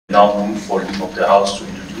Now move for him of the House to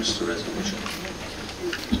introduce the resolution.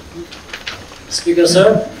 Speaker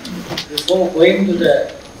sir, before going to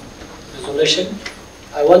the resolution,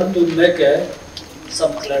 I want to make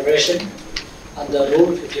some clarification under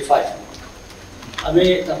Rule 55.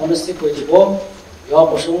 Ami nakonasti ko jibo, yo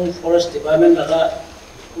posong Forest Department naka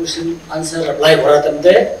question answer reply kora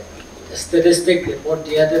tamde, statistic report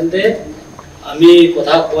diya tamde, ami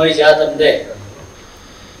kotha koi ja tamde.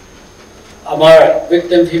 Amar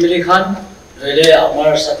victim family khan, rele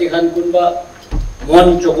amar sati khan kunba,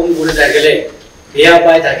 mon chokum guri thakele, biya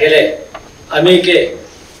pai thakele, ami ke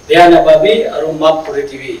biya nababi aru map kuri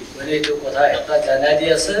tibi, mane jo kotha ekta jana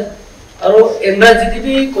diya se. Aru English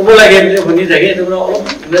TV kobo lage bile bani thake tumra olop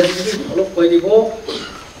English TV olop koi dibo.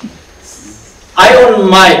 I on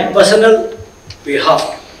my personal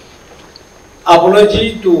behalf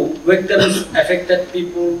apology to victims, affected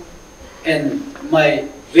people, and my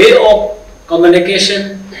way of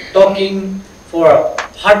communication, talking for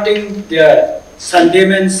hurting their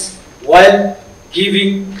sentiments while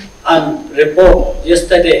giving a report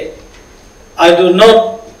yesterday. I do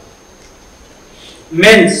not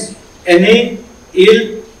mean any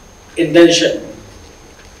ill intention.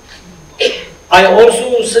 I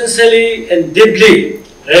also sincerely and deeply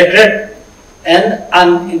regret and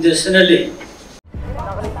unintentionally.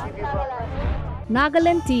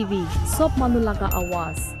 Nagaland TV, Sob Manulaga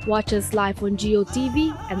Awas. Watch us live on Geo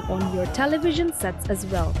TV and on your television sets as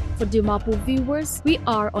well. For Dimapur viewers, we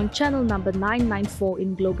are on channel number 994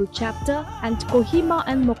 in Global Chapter, and Kohima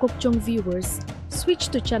and Mokokchung viewers, switch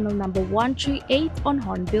to channel number 138 on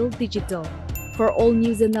Hornbill Digital. For all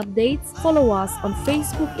news and updates, follow us on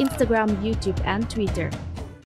Facebook, Instagram, YouTube, and Twitter.